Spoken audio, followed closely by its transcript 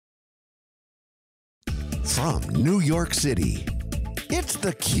From New York City, it's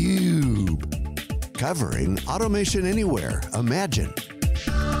theCUBE. Covering Automation Anywhere, Imagine.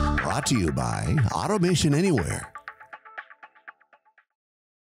 Brought to you by Automation Anywhere.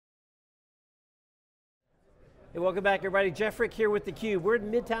 Hey, welcome back everybody. Jeff Frick here with theCUBE. We're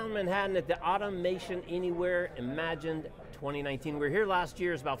in Midtown Manhattan at the Automation Anywhere Imagined 2019. We were here last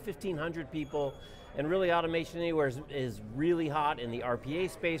year, it's about 1,500 people, and really Automation Anywhere is really hot in the RPA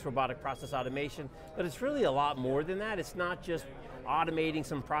space, robotic process automation, but it's really a lot more than that. It's not just automating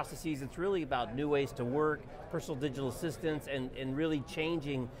some processes, it's really about new ways to work, personal digital assistants, and really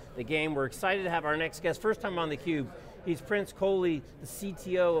changing the game. We're excited to have our next guest, first time on theCUBE. He's Prince Kohli, the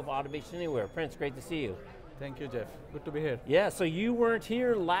CTO of Automation Anywhere. Prince, great to see you. Thank you, Jeff. Good to be here. Yeah, so you weren't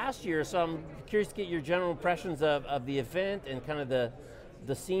here last year, so I'm curious to get your general impressions of the event and kind of the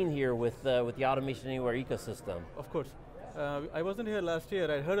scene here with the Automation Anywhere ecosystem. Of course. I wasn't here last year,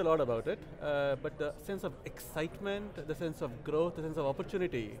 I heard a lot about it, but the sense of excitement, the sense of growth, the sense of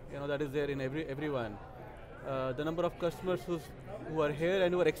opportunity, that is there in everyone. The number of customers who are here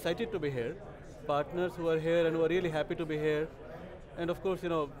and who are excited to be here, partners who are here and who are really happy to be here, and of course,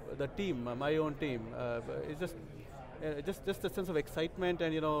 the team, my own team. It's just a sense of excitement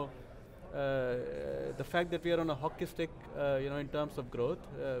and the fact that we are on a hockey stick, in terms of growth,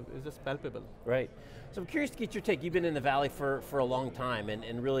 is just palpable. Right. So I'm curious to get your take. You've been in the Valley for a long time,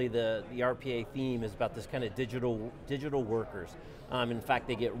 and really the RPA theme is about this kind of digital workers. In fact,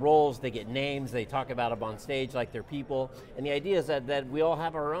 they get roles, they get names, they talk about them on stage like they're people, and the idea is that we all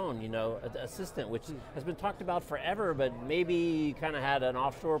have our own, assistant, which has been talked about forever, but maybe you kind of had an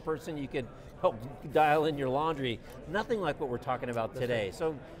offshore person you could help dial in your laundry. Nothing like what we're talking about today. Right.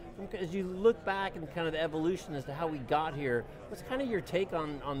 So, as you look back and kind of the evolution as to how we got here, what's kind of your take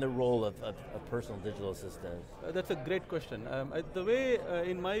on the role of a personal digital assistant? That's a great question. The way,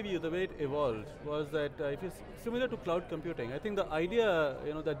 in my view, the way it evolved was that it is similar to cloud computing. I think the idea,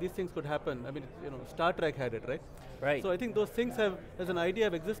 that these things could happen, Star Trek had it, right? Right. So I think those things as an idea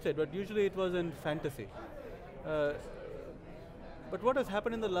have existed, but usually it was in fantasy. But what has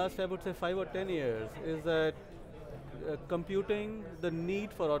happened in the last, I would say, 5 or 10 years is that computing, the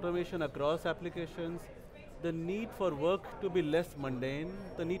need for automation across applications, the need for work to be less mundane,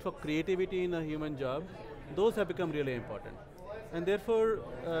 the need for creativity in a human job, those have become really important. And therefore,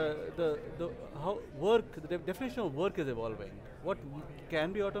 the definition of work is evolving. What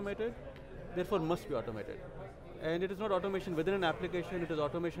can be automated, therefore must be automated. And it is not automation within an application, it is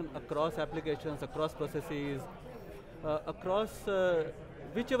automation across applications, across processes, across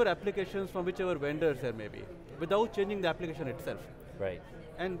whichever applications from whichever vendors there may be, without changing the application itself. Right.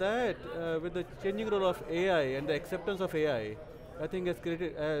 And that, with the changing role of AI and the acceptance of AI, I think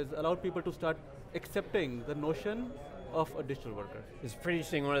has allowed people to start accepting the notion of a digital worker. It's pretty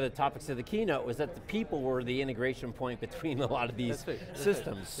interesting, one of the topics of the keynote was that the people were the integration point between a lot of these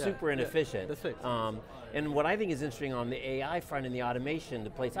systems, super inefficient. That's right. And what I think is interesting on the AI front and the automation, the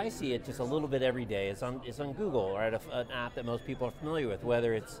place I see it just a little bit every day is on Google, right? An app that most people are familiar with,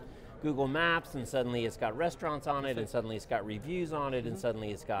 whether it's Google Maps and suddenly it's got restaurants on it, and suddenly it's got reviews on it, and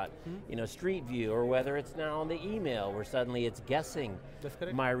suddenly it's got Street View, or whether it's now on the email, where suddenly it's guessing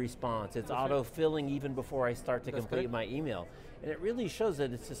my response. It's auto-filling even before I start to complete my email. And it really shows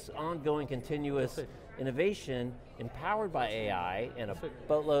that it's this ongoing, continuous innovation empowered by AI and a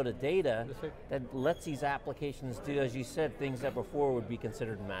boatload of data that lets these applications do, as you said, things that before would be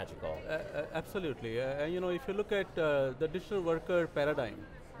considered magical. Absolutely. If you look at the digital worker paradigm,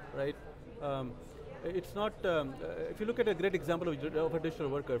 right? It's not, if you look at a great example of a digital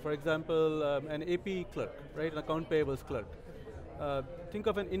worker, for example, an AP clerk, right? An account payables clerk. Think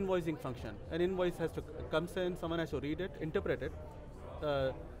of an invoicing function. An invoice has to come in, someone has to read it, interpret it.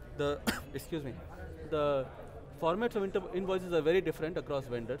 Excuse me. The formats of invoices are very different across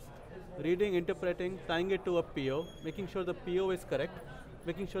vendors. Reading, interpreting, tying it to a PO, making sure the PO is correct,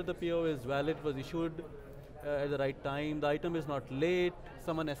 making sure the PO is valid, was issued at the right time, the item is not late,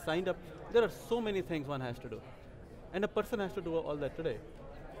 someone has signed up. There are so many things one has to do. And a person has to do all that today.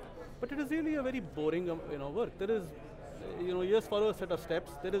 But it is really a very boring work. There is, you just follow a set of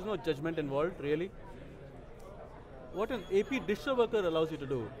steps, there is no judgment involved, really. What an AP digital worker allows you to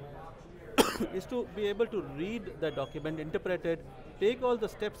do is to be able to read that document, interpret it, take all the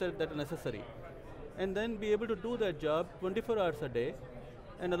steps that are necessary, and then be able to do that job 24 hours a day,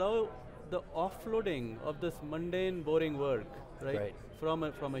 and allow the offloading of this mundane, boring work, right?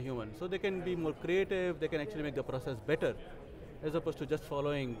 From a human. So they can be more creative, they can actually make the process better, as opposed to just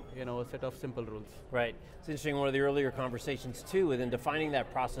following a set of simple rules. Right. It's interesting, one of the earlier conversations too, within defining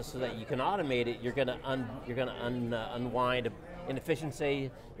that process so that you can automate it, you're going to unwind inefficiency,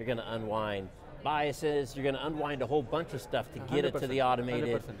 you're going to unwind biases, you're going to unwind a whole bunch of stuff to get it to the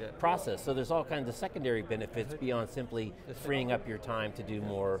automated process. So there's all kinds of secondary benefits beyond simply freeing up your time to do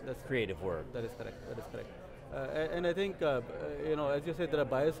more creative work. That is correct, that is correct. And I think, you know, as you said, there are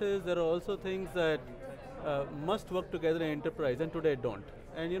biases, there are also things that must work together in enterprise, and today don't.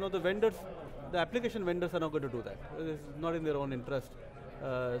 And you know, the vendors, the application vendors are not going to do that. It's not in their own interest.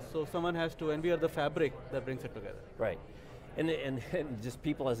 So someone has to, and we are the fabric that brings it together. Right. And just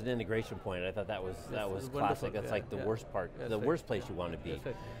people as an integration point, I thought that was classic. That's like the worst part, the worst place you want to be.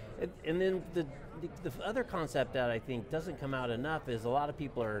 And then the other concept that I think doesn't come out enough is a lot of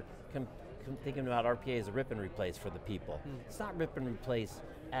people are thinking about RPA as a rip and replace for the people. It's not rip and replace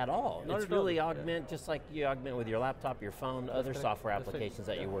at all. It's really augment, just like you augment with your laptop, your phone, other software applications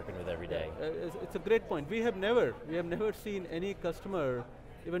that you're working with every day. It's a great point. We have never seen any customer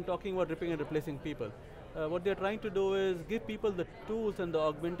even talking about ripping and replacing people. What they're trying to do is give people the tools and the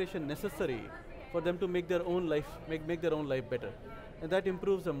augmentation necessary for them to make their own life, make their own life better. And that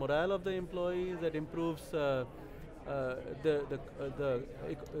improves the morale of the employees, that improves the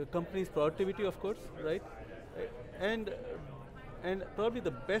company's productivity, of course, right? And probably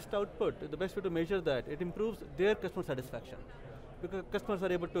the best output, the best way to measure that, it improves their customer satisfaction. Because customers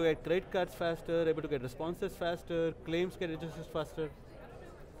are able to get credit cards faster, able to get responses faster, claims get adjusted faster.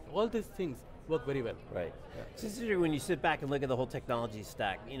 All these things work very well. Right. Yeah. So when you sit back and look at the whole technology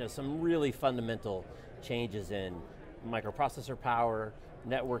stack, you know, some really fundamental changes in microprocessor power,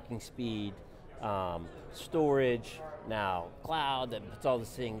 networking speed, storage, now cloud that puts all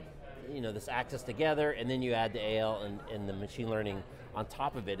this thing, you know, this access together, and then you add the AL and the machine learning on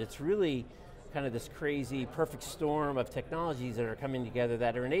top of it. It's really kind of this crazy perfect storm of technologies that are coming together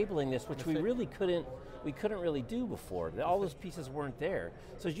that are enabling this, which we really couldn't really do before. All those pieces weren't there.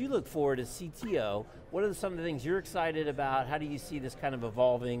 So as you look forward as CTO, what are some of the things you're excited about? How do you see this kind of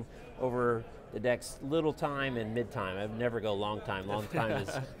evolving over the next little time and mid-time? I'd never go long time. Long time is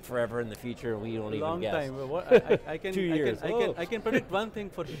forever in the future, and we don't even guess. Long time. I can, 2 years. I can predict one thing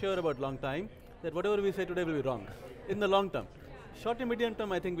for sure about long time, that whatever we say today will be wrong, in the long term. Short to medium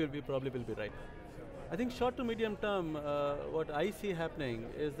term, I think probably will be right. I think short to medium term, what I see happening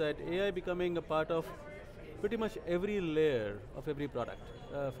is that AI becoming a part of pretty much every layer of every product.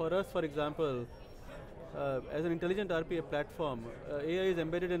 For us, for example, as an intelligent RPA platform, AI is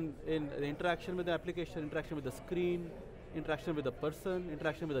embedded in the interaction with the application, interaction with the screen, interaction with the person,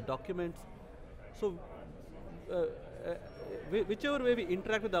 interaction with the documents. So, whichever way we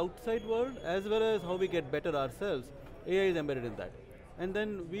interact with the outside world, as well as how we get better ourselves, AI is embedded in that. And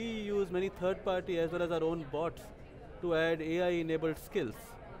then we use many third-party as well as our own bots to add AI-enabled skills.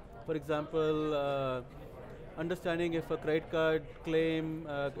 For example, understanding if a credit card claim,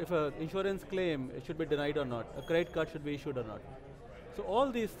 if an insurance claim should be denied or not, a credit card should be issued or not. So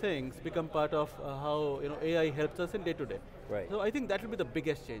all these things become part of how AI helps us in day-to-day. Right. So I think that will be the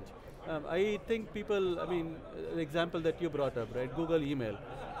biggest change. I think people, I mean, the example that you brought up, right, Google email.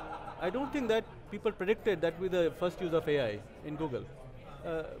 I don't think that people predicted that would be the first use of AI in Google.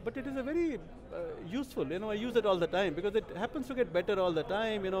 But it is a very useful, I use it all the time because it happens to get better all the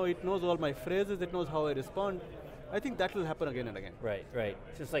time, it knows all my phrases, it knows how I respond. I think that will happen again and again. Right, right.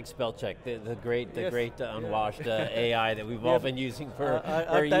 Just like spell check, the great unwashed AI that we've all been using for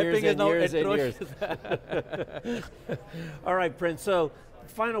years and years and years. All right, Prince, so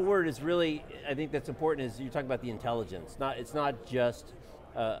final word is really, I think that's important, is you're talking about the intelligence. It's not just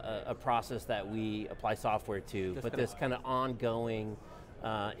a process that we apply software to, but this kind of ongoing,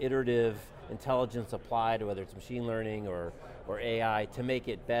 iterative intelligence applied, whether it's machine learning or AI, to make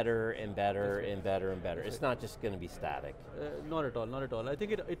it better and better and better and better. It's not just going to be static. Not at all, not at all. I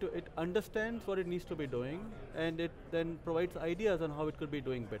think it understands what it needs to be doing, and it then provides ideas on how it could be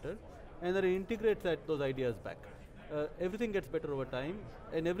doing better, and then it integrates those ideas back. Everything gets better over time,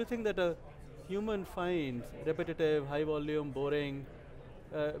 and everything that a human finds repetitive, high volume, boring,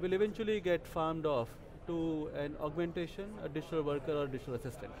 will eventually get farmed off to an augmentation, a digital worker or a digital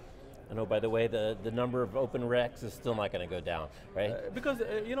assistant. And oh, by the way, the number of open recs is still not going to go down, right? Because,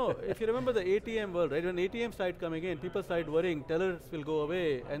 if you remember the ATM world, right, when ATM started coming in, people started worrying, tellers will go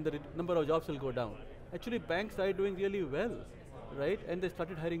away and the number of jobs will go down. Actually, banks started doing really well, right? And they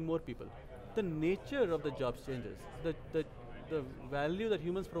started hiring more people. The nature of the jobs changes. The value that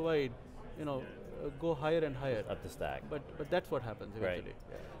humans provide, go higher and higher. Up the stack. But that's what happens eventually. Right.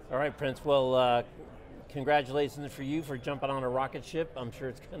 Yeah. All right, Prince, well, congratulations for you for jumping on a rocket ship. I'm sure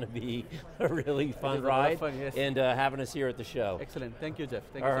it's going to be a really fun ride. Fun, yes. And having us here at the show. Excellent, thank you, Jeff.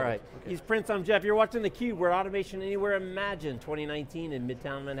 Thank you so so much. Okay. He's Prince, I'm Jeff. You're watching theCUBE. We're Automation Anywhere Imagine 2019 in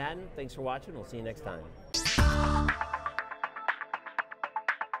Midtown Manhattan. Thanks for watching, we'll see you next time.